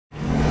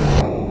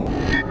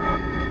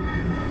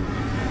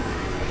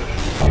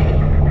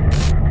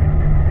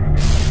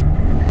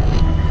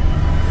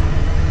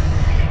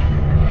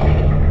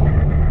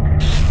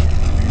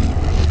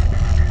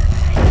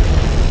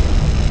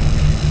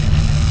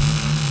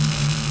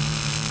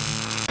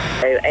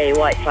A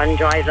white van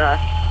driver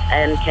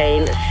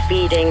came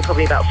speeding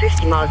probably about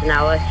 50 miles an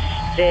hour,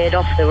 veered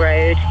off the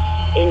road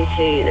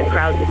into the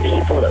crowds of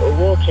people that were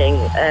walking,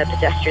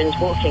 pedestrians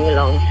walking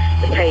along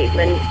the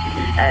pavement.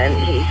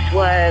 He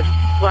swerved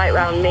right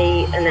round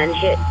me and then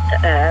hit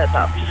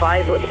about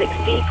 5 or 6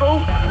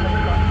 people.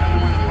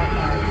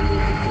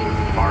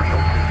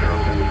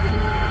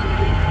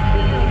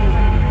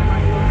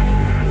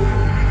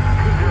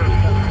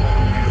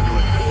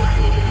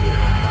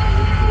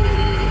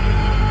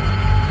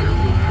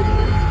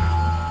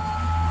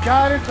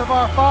 Guidance of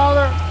our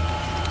Father,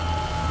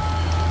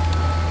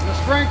 the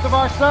strength of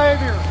our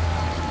Savior.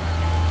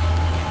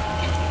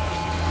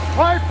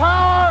 White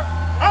power!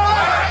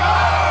 White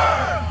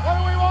power! What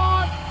do we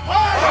want?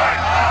 White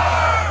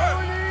power! What do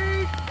we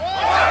need?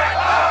 White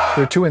power!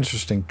 There are two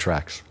interesting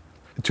tracks,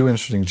 two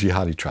interesting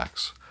jihadi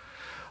tracks.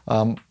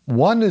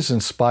 One is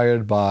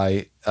inspired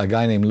by a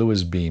guy named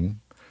Louis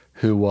Beam,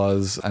 who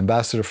was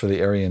ambassador for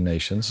the Aryan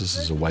Nations. This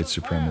is a white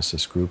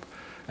supremacist group,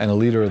 and a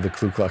leader of the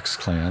Ku Klux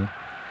Klan,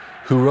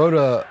 who wrote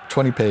a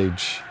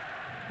 20-page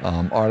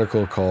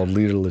article called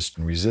Leaderless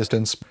and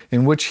Resistance,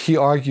 in which he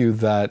argued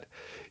that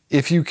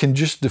if you can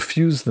just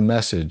diffuse the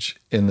message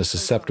in the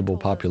susceptible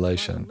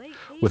population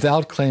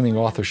without claiming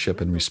authorship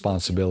and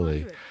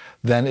responsibility,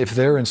 then if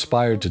they're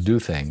inspired to do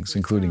things,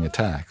 including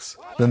attacks,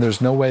 then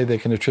there's no way they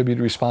can attribute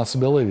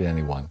responsibility to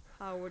anyone.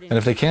 And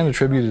if they can't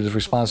attribute it as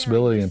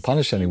responsibility and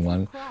punish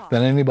anyone,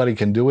 then anybody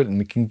can do it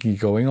and it can keep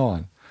going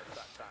on.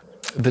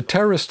 The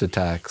terrorist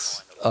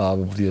attacks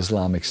of the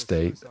Islamic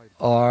State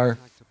are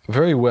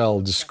very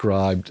well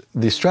described.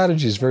 The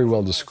strategy is very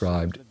well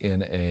described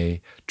in a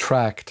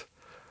tract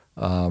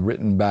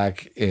written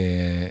back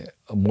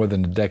more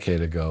than a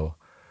decade ago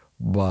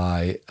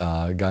by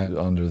a guy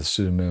under the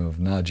pseudonym of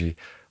Naji,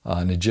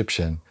 an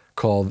Egyptian,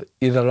 called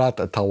Idarat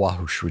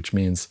al-Tawahush, which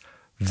means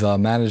the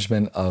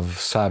management of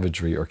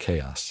savagery or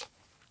chaos.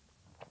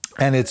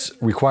 And it's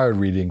required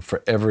reading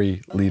for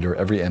every leader,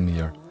 every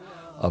emir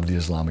of the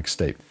Islamic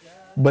State.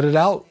 But it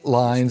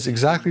outlines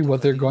exactly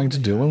what they're going to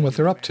do and what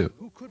they're up to.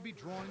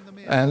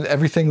 And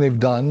everything they've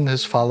done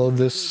has followed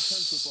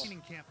this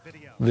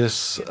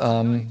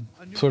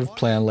sort of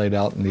plan laid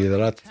out in the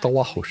Idarat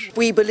al-Tawahush.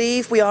 We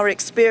believe we are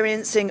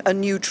experiencing a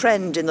new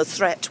trend in the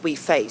threat we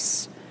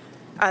face,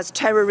 as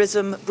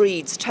terrorism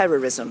breeds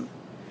terrorism,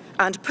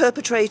 and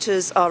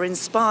perpetrators are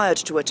inspired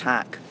to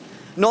attack,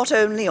 not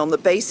only on the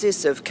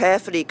basis of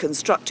carefully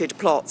constructed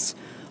plots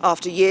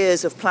after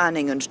years of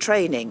planning and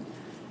training,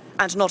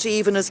 and not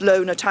even as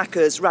lone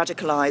attackers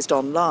radicalized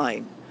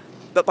online,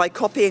 but by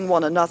copying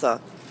one another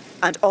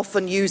and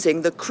often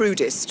using the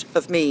crudest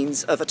of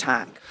means of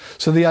attack.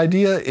 So the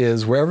idea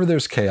is wherever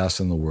there's chaos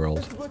in the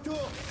world,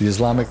 the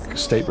Islamic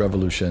State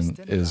revolution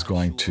is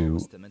going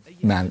to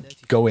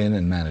go in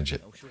and manage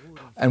it.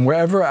 And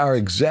wherever our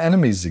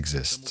enemies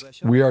exist,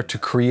 we are to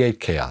create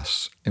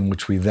chaos, in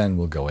which we then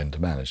will go in to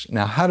manage.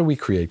 Now, how do we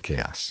create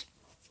chaos?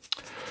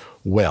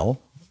 Well,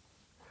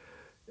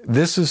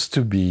 this is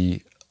to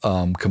be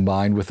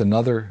combined with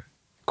another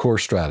core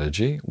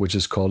strategy, which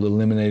is called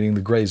eliminating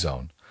the gray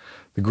zone.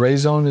 The gray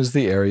zone is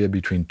the area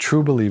between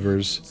true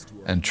believers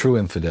and true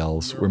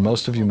infidels, where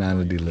most of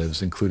humanity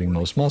lives, including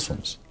most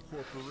Muslims.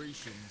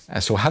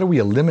 And so how do we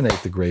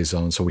eliminate the gray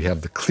zone so we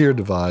have the clear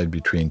divide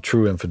between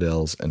true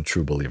infidels and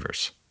true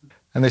believers?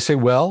 And they say,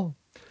 well,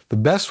 the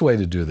best way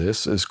to do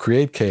this is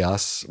create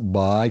chaos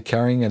by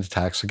carrying out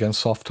attacks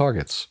against soft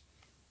targets.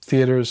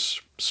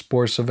 Theaters,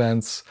 sports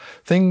events,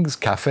 things,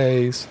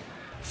 cafes,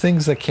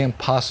 things that can't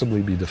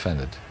possibly be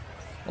defended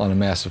on a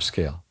massive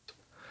scale.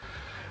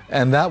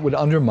 And that would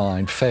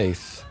undermine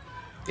faith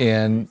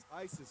in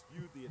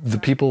the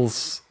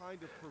people's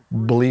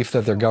belief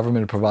that their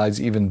government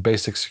provides even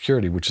basic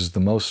security, which is the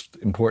most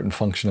important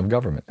function of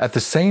government. At the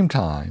same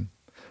time,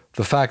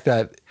 the fact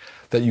that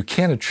you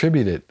can't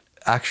attribute it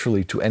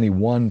actually to any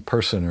one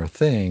person or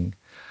thing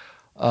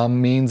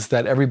means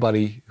that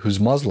everybody who's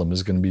Muslim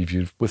is going to be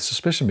viewed with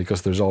suspicion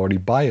because there's already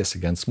bias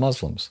against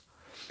Muslims.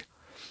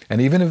 And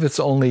even if it's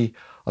only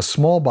a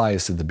small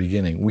bias at the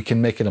beginning, we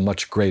can make it a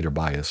much greater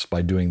bias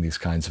by doing these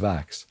kinds of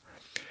acts.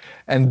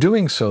 And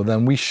doing so,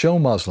 then we show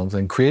Muslims,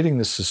 and creating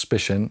this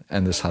suspicion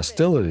and this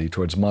hostility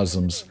towards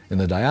Muslims in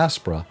the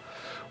diaspora,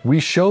 we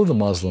show the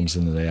Muslims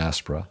in the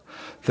diaspora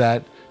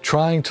that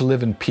trying to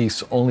live in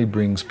peace only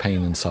brings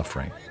pain and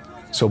suffering.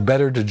 So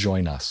better to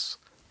join us,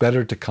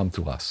 better to come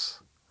to us.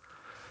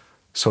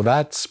 So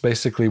that's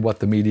basically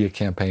what the media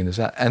campaign is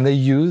at. And they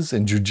use,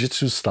 in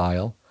jiu-jitsu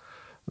style,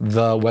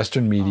 the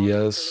Western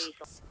media's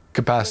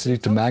capacity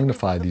to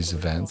magnify these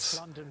events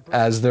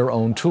as their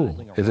own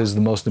tool. It is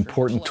the most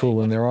important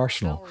tool in their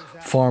arsenal,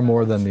 far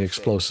more than the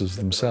explosives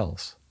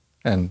themselves,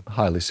 and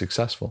highly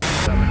successful.